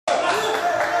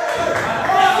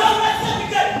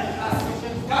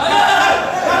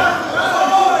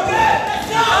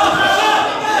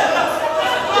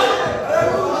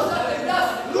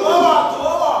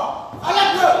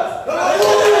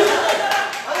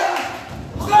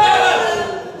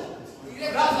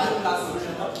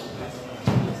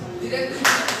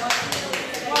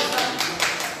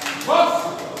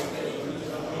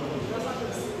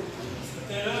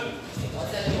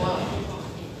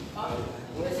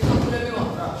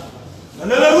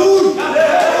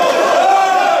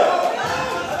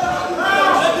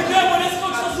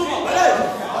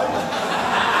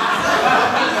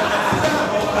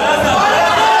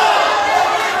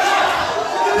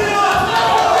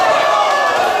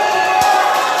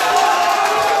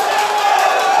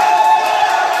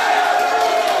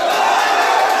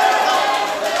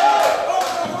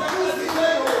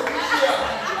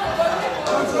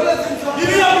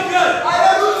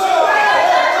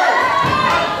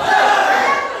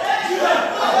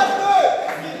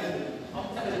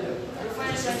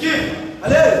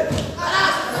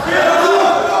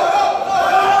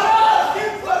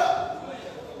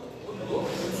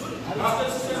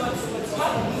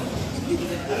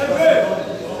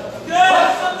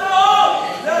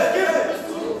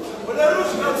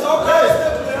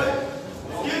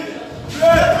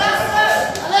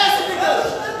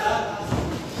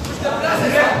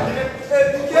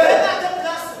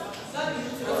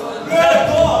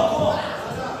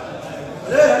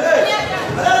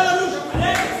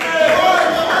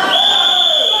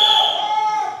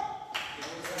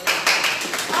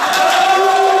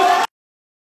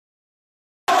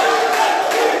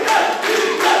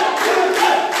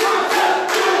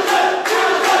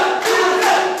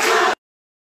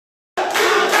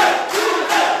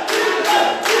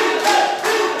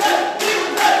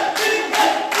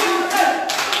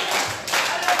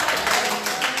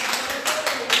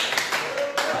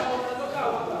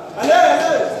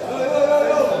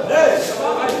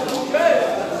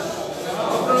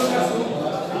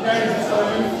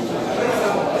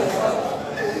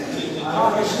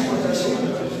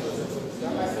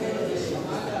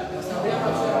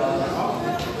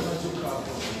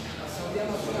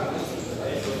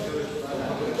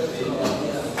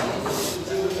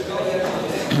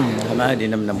Hadi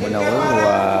namna mwanao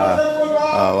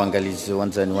wa waangalizi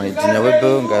wanzani wa Dounia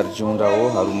Web ngarjunda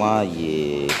haruma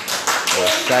ye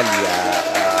sali ya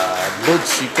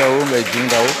boxe kao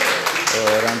ngarjunda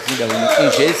randida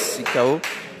INJS kao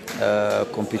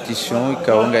competition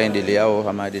kao ngaendelea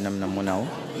hadi namna mwanao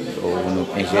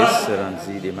INJS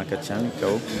randide makachani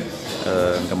kao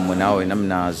ngamwanao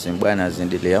namna zimbwana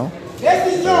zendelea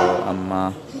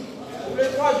ama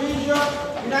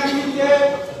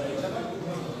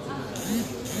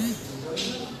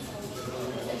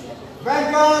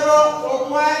Vainqueur au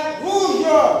point rouge.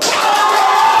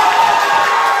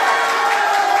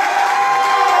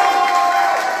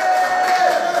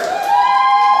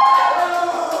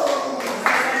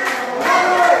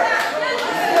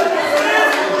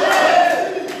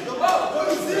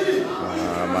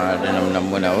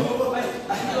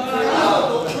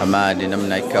 Ama de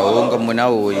namna ikaonga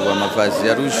mwanao wa mavazi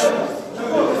ya rouge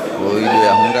ile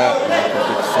ya hunga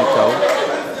competition kao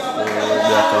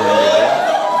ya kaendelea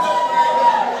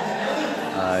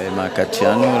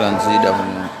makatiano ranzida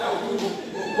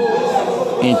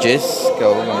INJS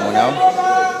kao mwanao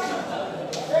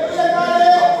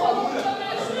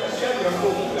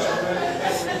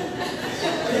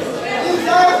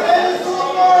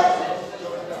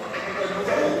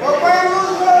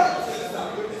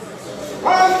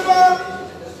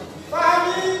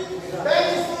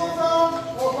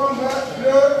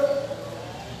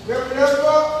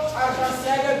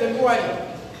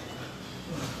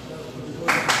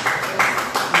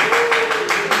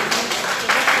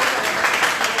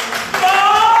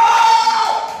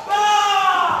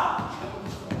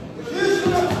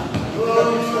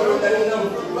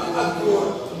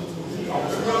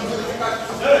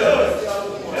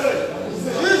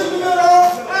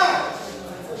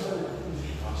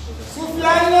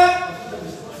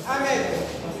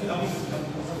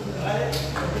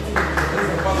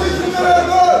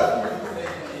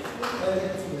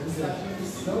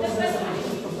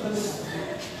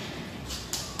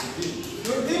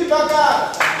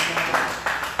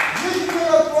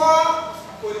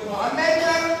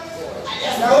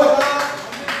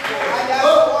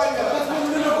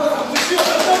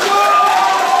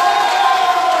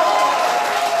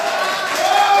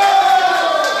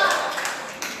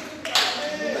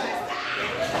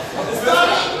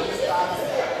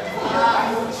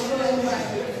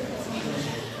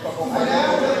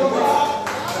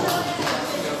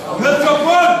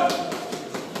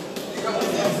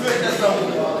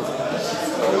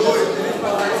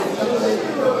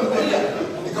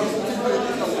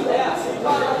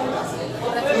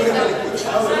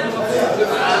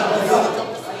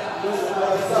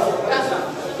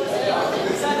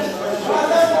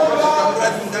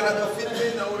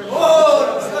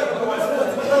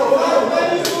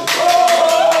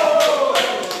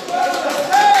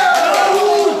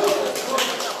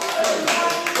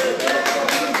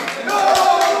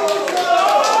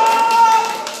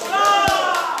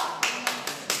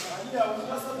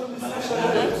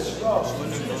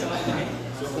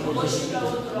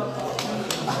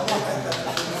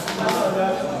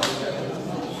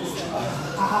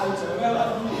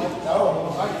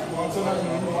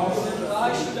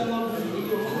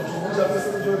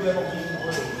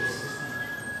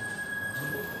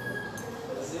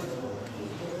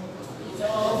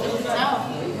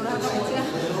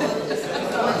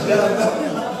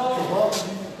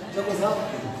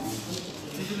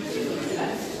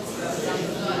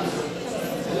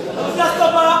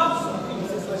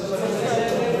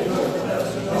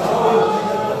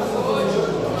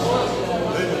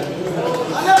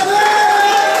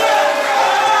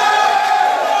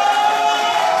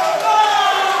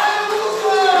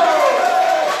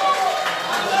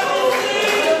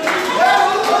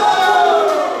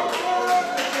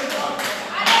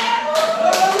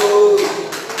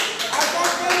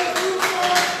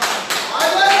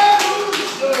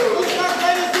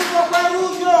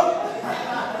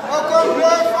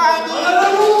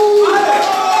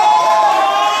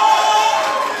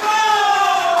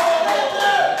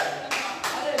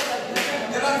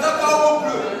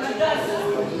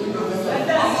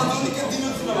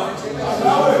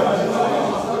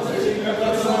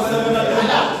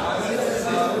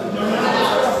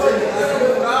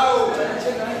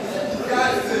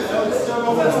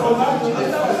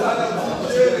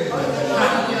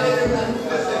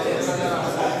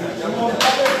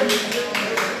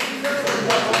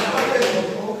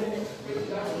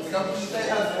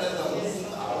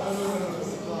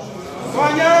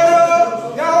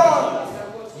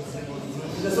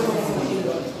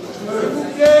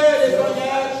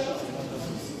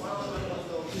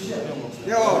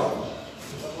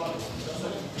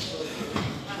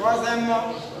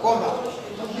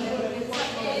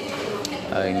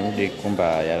Ini de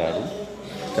combat ya lalu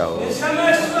kau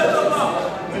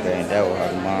dah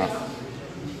harma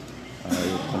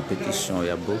competition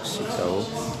ya boxe kau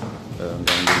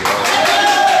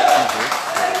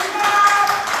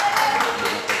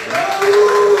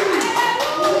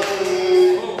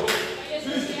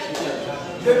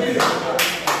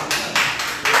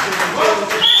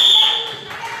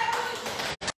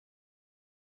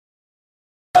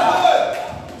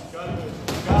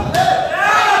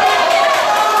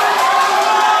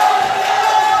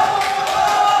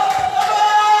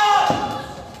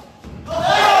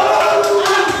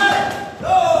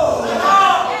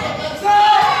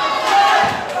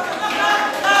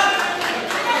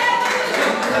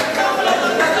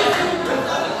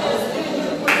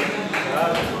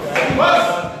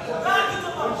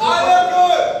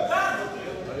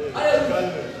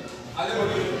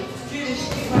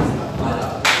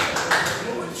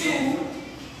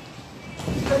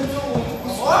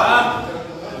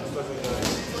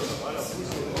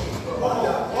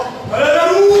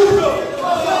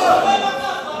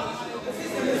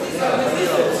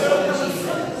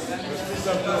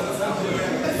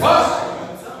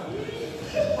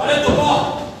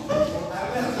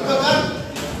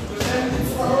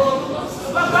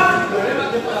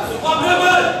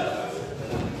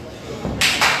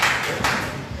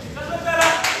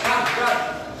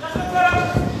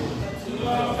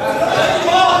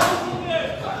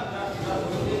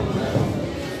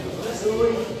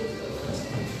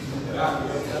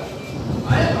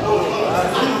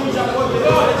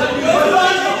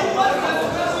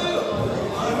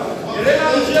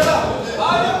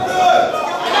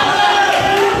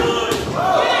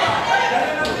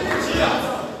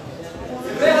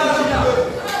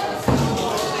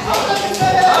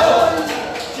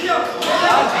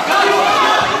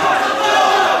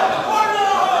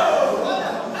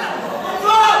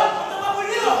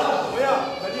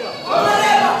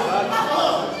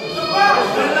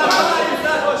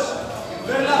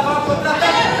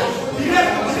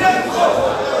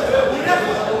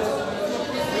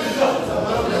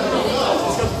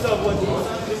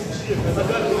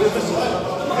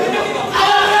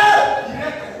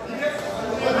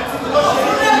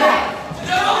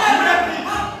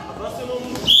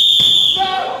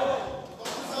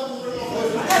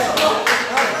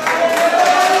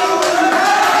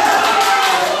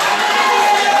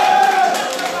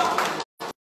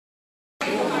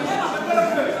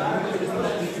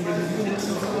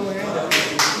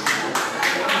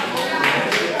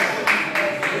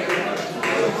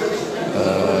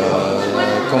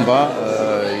combat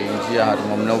inji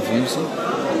harma mna vumsi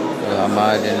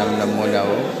ama de namna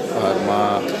monao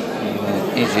harma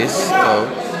INJS au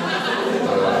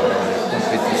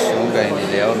competition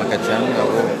gaendelea makachanga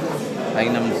au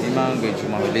aina mzima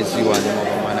ngejuma welezi wa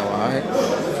maana wa hai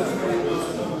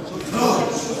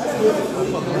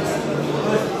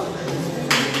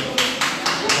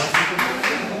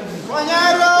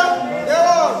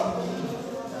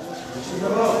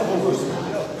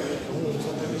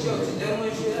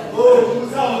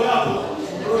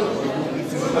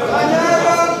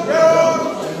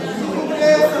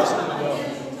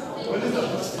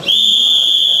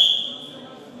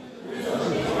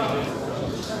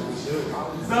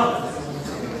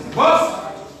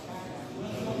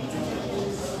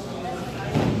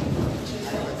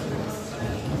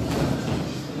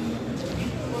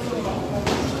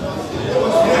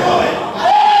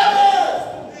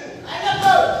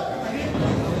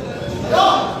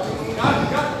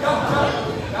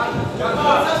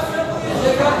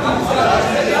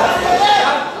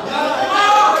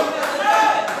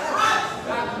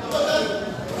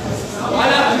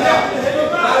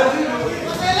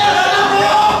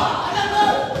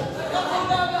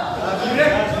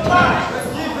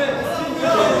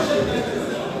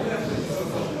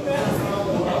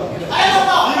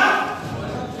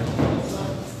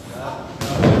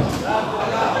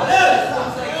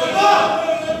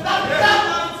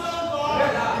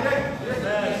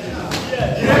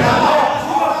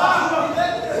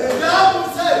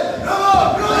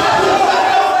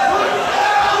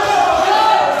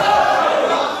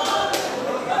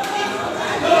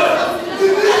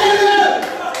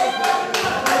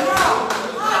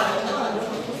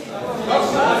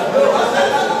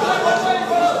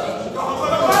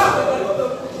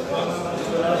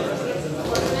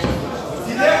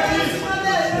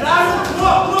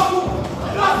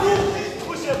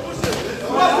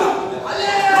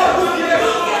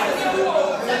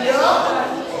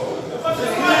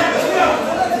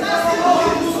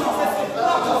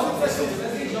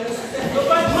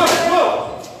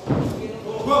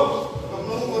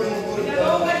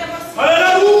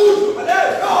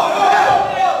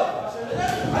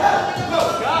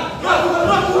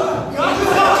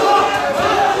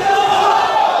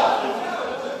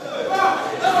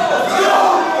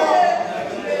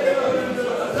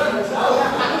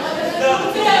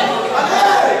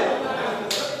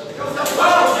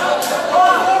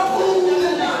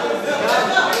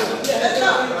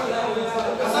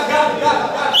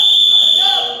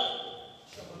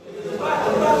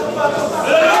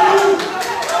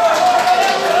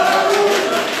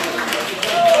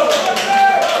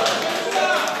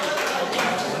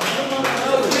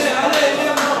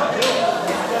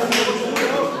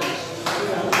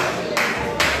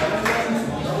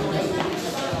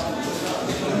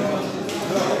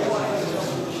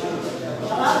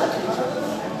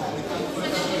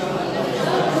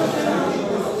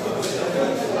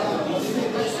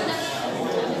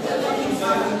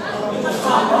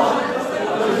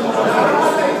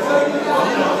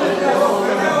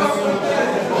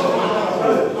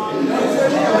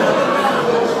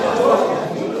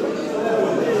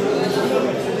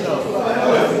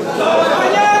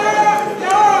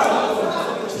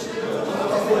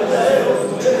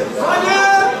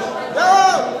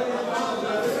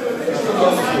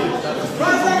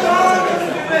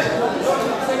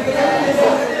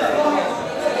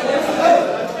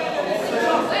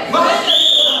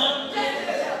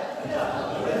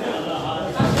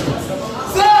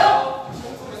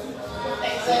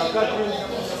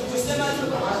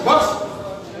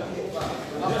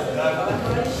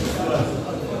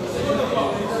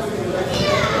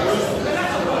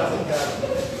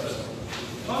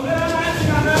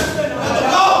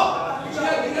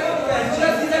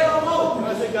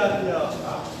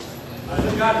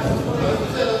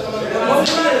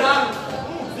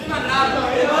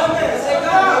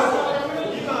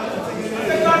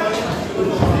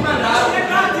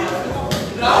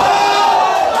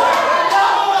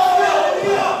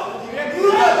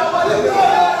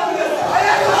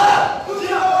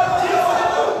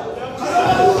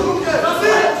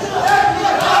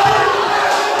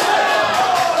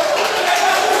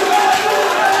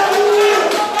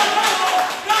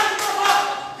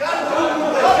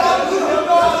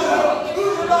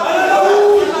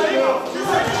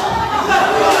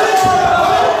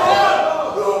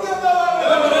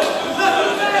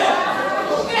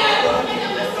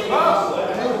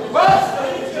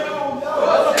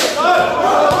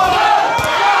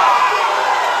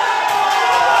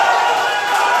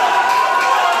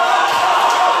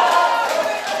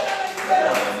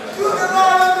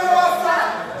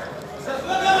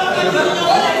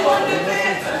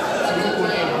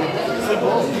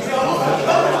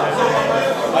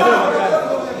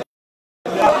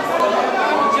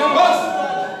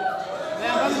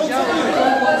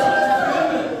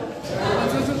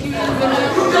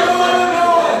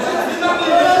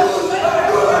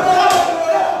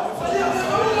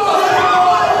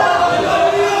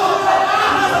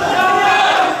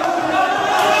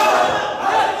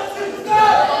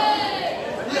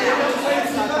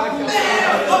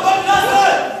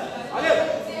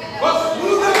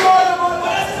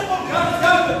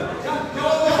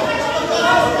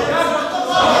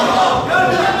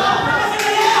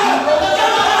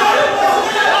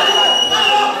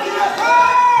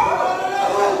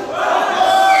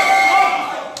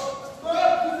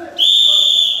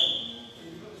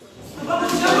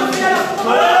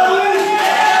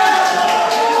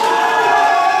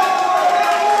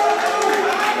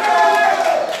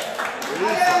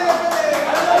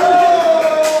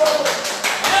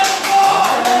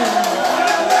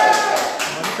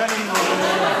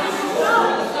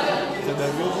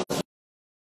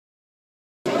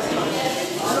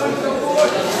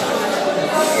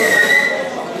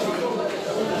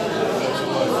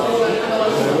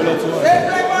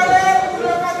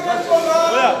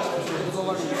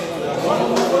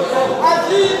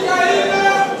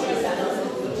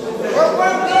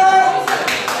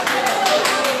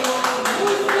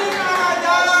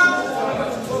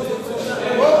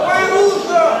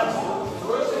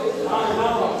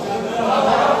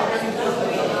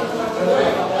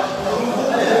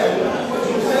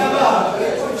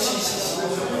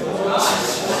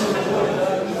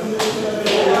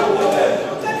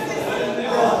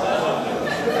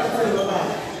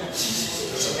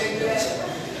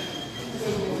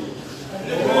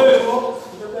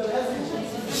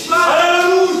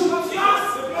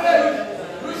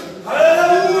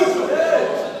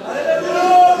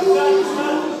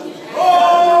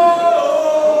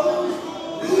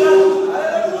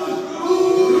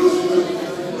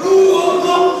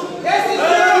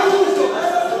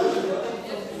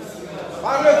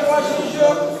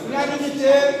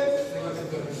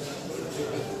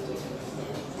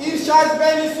INJS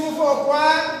Beni souffle au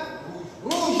coin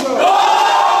rouge.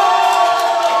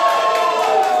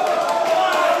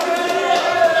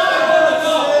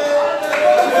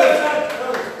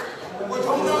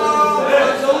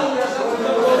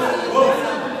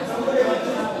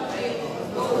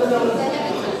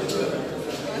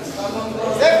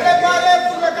 C'est préparé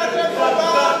pour le quatrième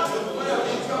combat.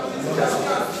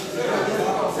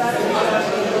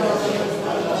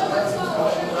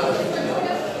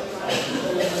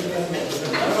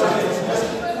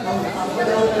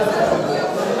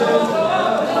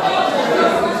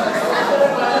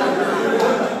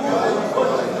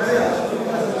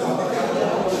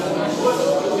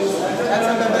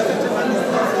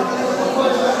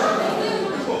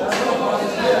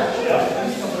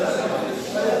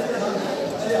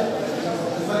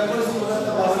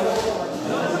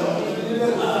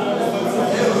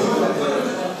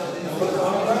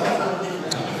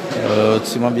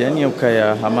 Simambiani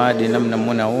ukaya hamadi namna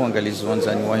mwana wao angalizi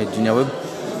wanzani wa Dounia Web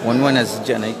wanwa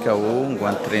nazija naika wao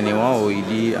ngwantrene wao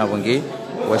ili abange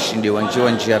washinde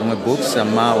wanje armwe boxe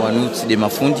ama wanuti de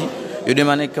mafundi yode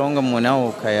manika wanga mwana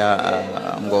wao kaya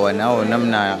ngwa wanao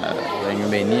namna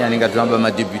nyumeni aninga dramba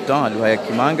ma debutant alwa ya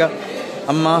kimanga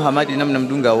ama hamadi namna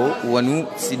mdunga wao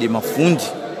wanuti de mafundi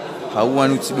hau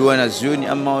wanuti do wana zioni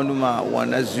ama wanuma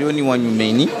wana zioni wa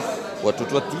nyumeni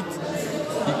watoto wa titi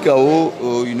ikao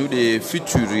inu de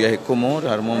futur ya Comores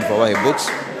harmo mvawa he box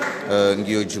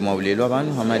ngio juma ulelo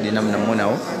abantu hamadi namna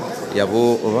monao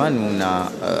yabo abantu na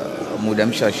muda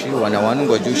mshashi wana wanu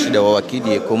ngwa shida wa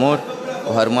wakidi Comores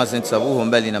harmo zentsabu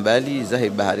mbali na bali zahi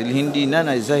bahari hindi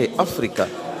nana zahi Afrika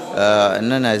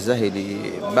nana zahi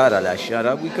bara la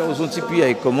sharabu ikao zonti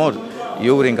pia Comores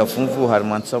yorenga funvu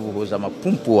harmo tsabu za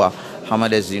mapumpua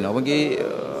hamada zino wange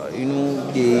inu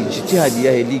de jitihadi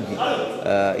ya ligi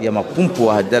ya mapumpu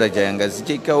wa daraja ya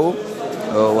ngazi ikao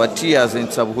watia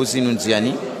zentsabu huzinu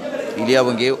nziani ili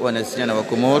abonge wanasijana wa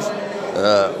Comores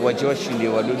waje washinde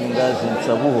wadudu ngazi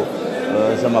nsabuho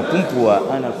za mapumpu wa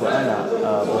ana kwa ana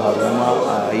uharuma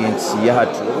yensi ya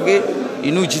hatu abonge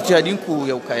inu jitihadi nku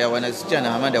ya ukaya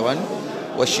wanasijana hamada wanu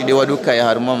washinde waduka ya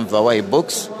haruma mvawai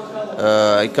box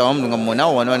ikawa mnunga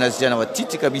mmonao wanasijana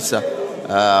watiti kabisa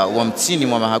wa mtini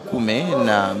mwa mahakume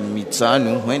na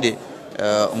mitanu huende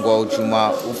ngwa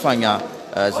ujuma ufanya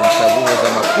zinsabuho za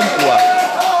makumpua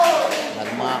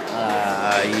harma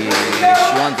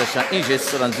shiwanza sha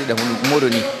INJS ranzida hunu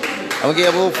Moroni awange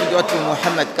yabo fundi watu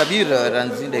Muhammad Kabir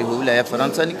ranzida ihula ya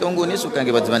Faransa nikaongo nesu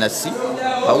kange bazimana si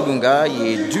haudunga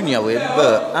ye Dounia Web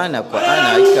ana kwa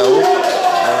ana ikao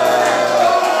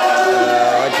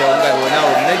wajaunga wanao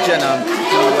meja na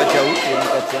mtuku wajauke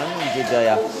makatiani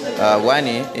mjejaya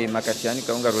wane makatiani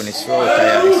kaunga roneswa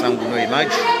kaya isangu no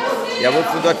image yabo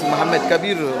fundi watu Muhammad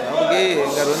Kabir awange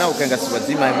ngarona ukanga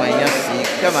sibazima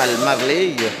imanyasi kama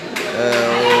al-Marley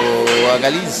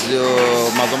waangalizi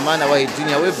madhamana wa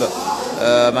Dounia Web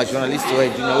majournalisti wa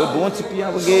Dounia Web wote pia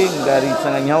wange ngari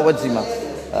tanganya wazima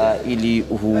ili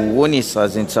huonesa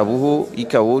zentsabuhu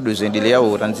ikawo dozendelea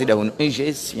uranzida hunu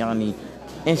INJS yani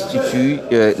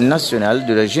Institut National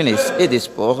de la Jeunesse et des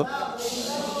Sports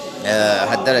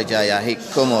hadaraja ya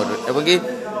Comores wange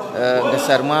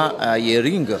ngasarma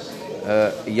yering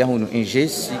ya hunu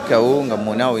INJS ikawo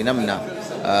ngamonao inamna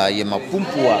ye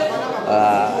mapumpua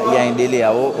yaendelea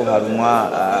ao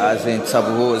harumwa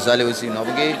zentsabuho zale wazino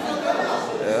abge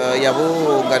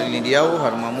yabo ngarilindi yao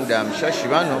harumwa muda mshashi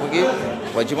bano abge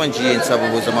wajiba njiye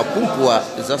ntsabuho za mapumpua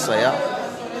za saya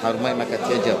harumwa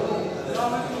makati ya jabo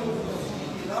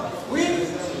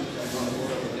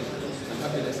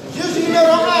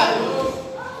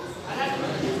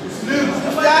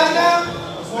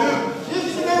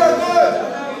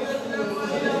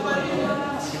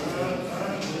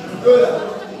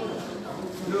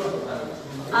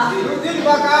L'outil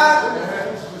Bakar,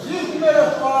 juste numéro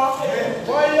 3,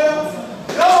 voyons,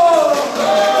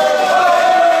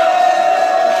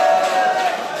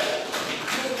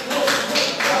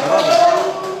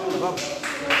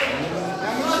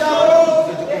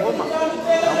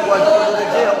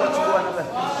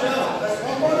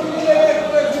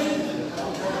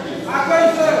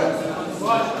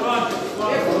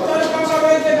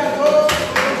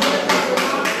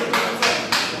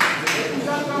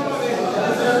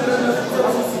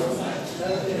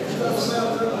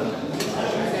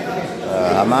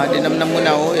 amadi namna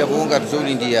munao yabunga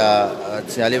ruzuli ndia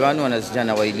tsalebanu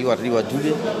wanazijana wailiwa riwa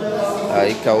dule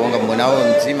ikaonga munao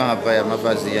mzima hapa ya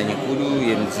mavazi ya nyekulu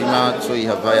ye mzima toi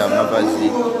hapa ya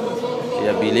mavazi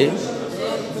ya bile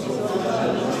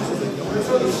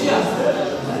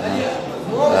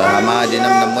amadi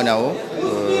namna munao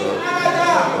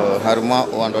haruma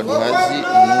wanduhazi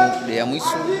mu ya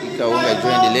mwisu ikaonga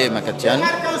joendele makatiano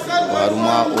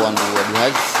haruma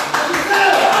wanduhazi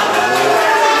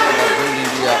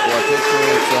ya watoto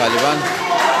Taliban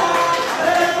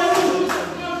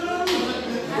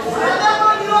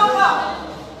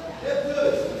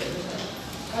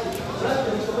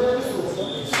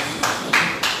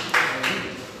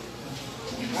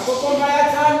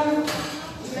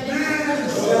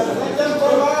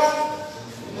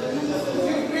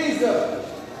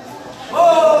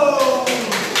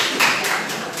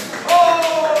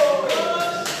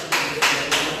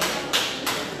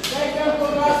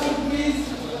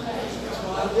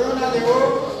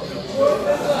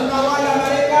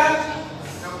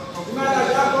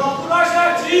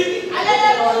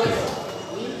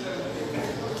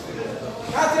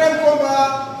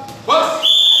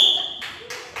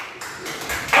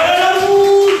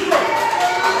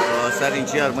sari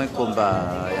nchi armoi komba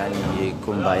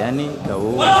yani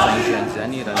kau sanji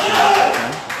yani rantai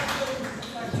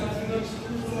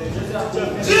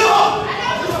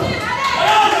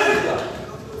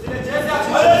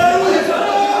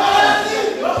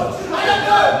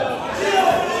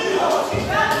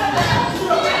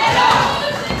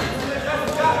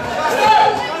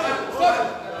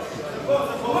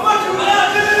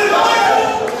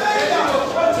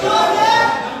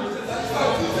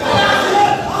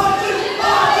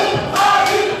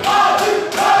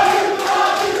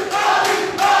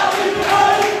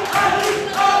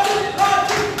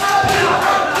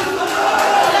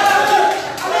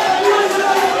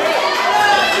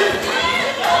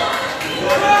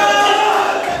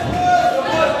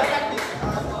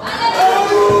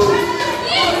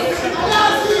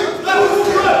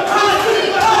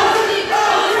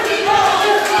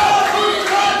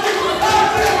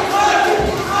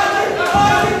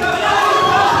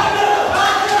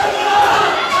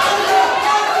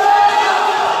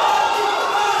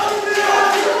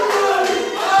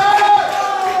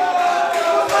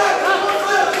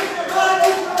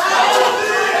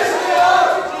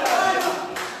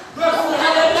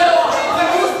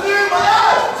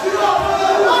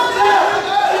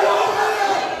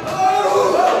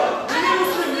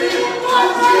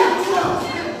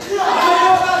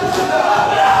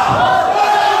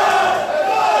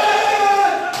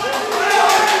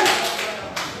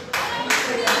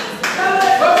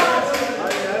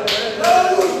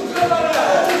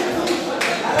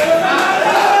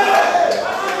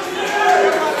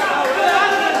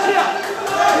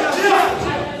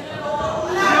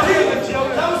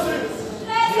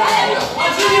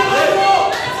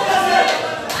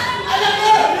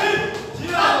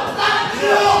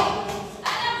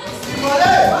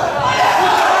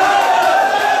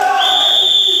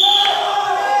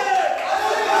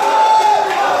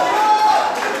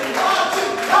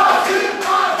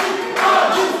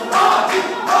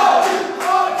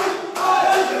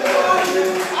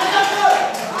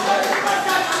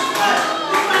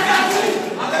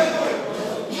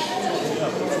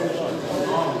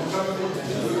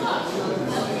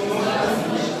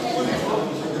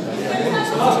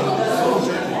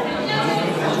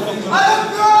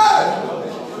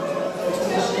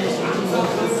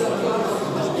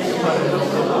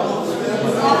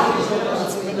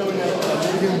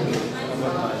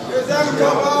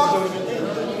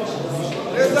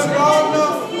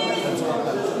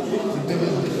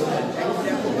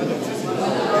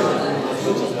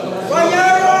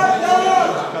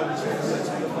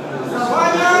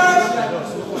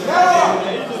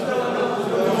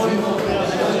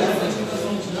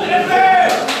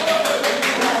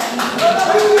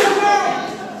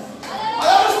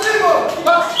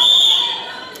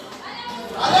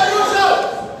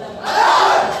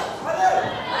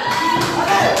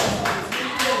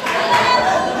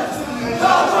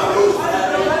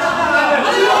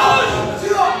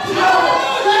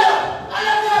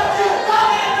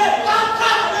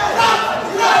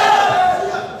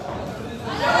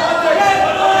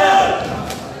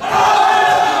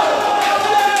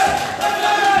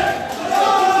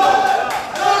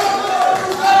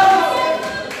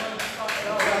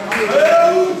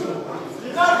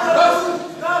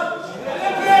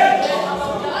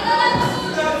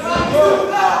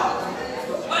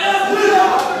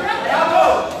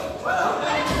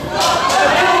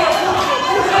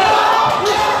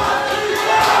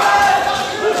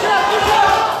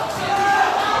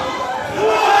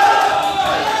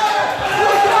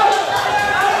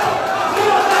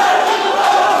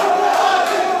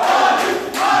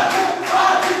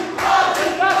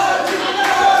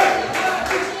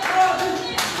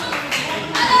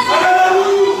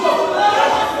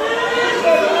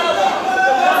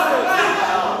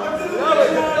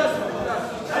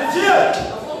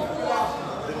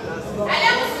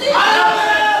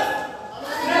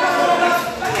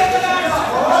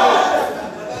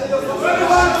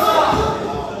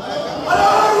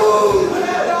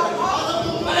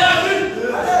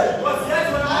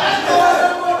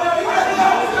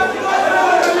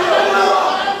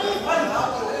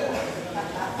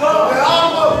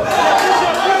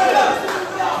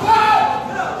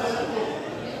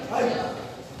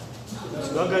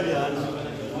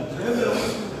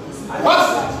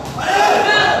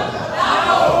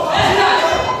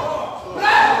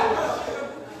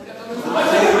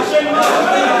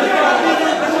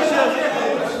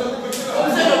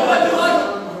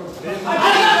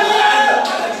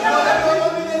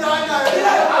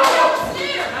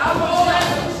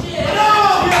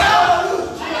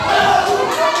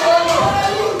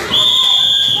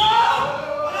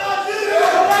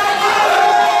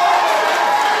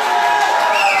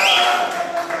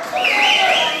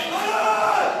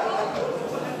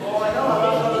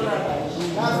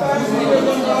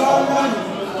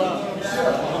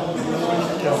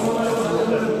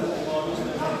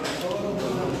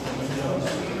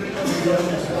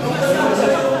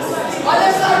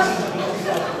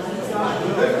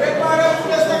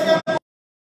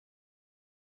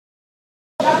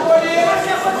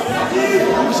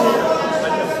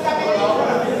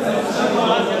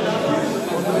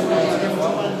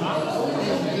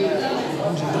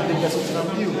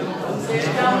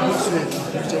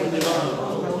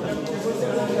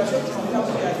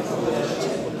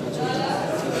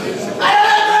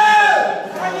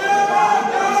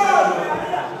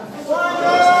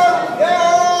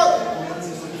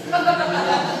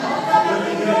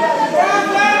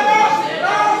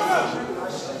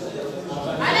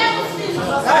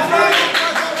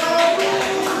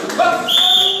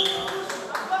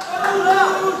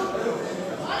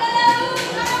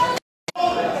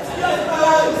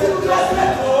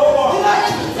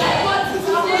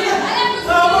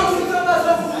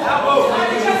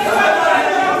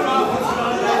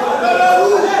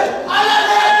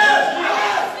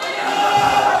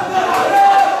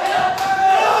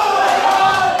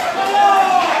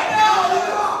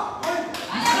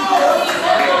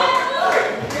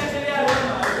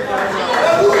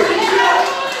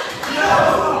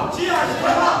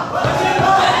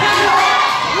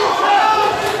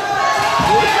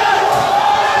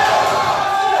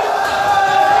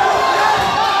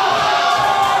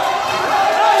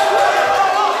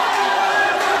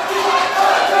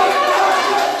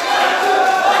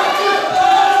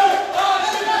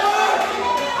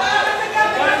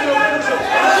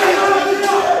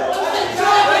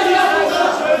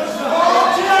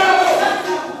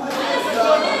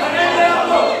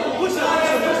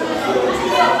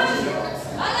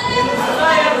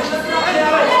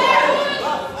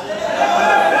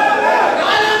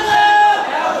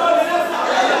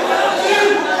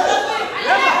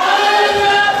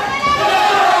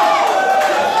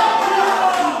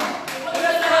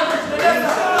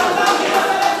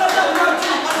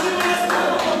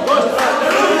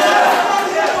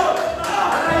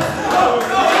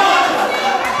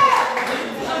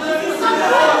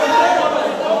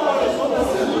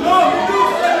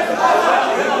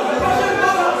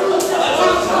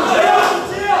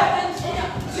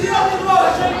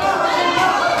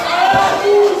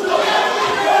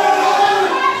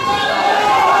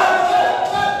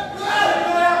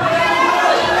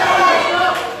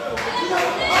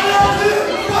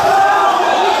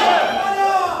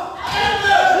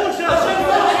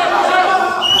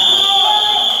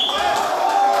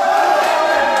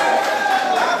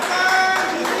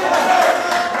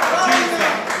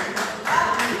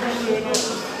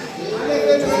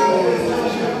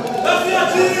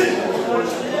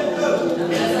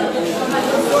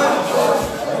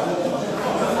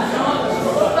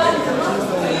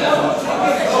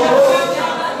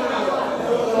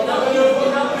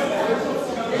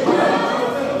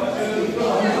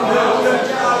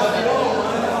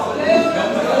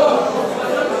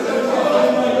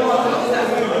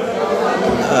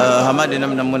Hamadi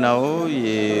namna mnao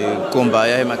ye komba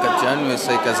ya makatiano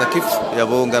saika zakif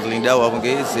yabo ngarlinda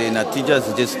wabonge ze natija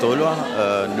zijestolwa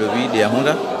levi de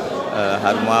honda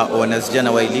harma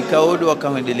wanazijana wailika odo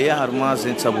wakaendelea harma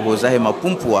zensabu zahe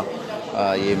mapumpwa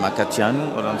ye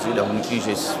makatiano oranzida hun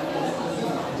INJS.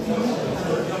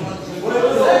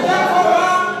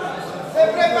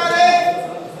 C'est préparé.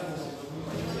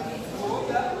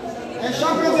 Un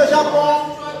champion de Japon,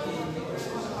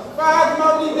 Fahad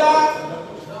Maouida,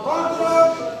 contre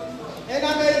un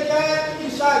Américain,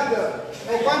 Ishad,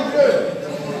 au point de jeu.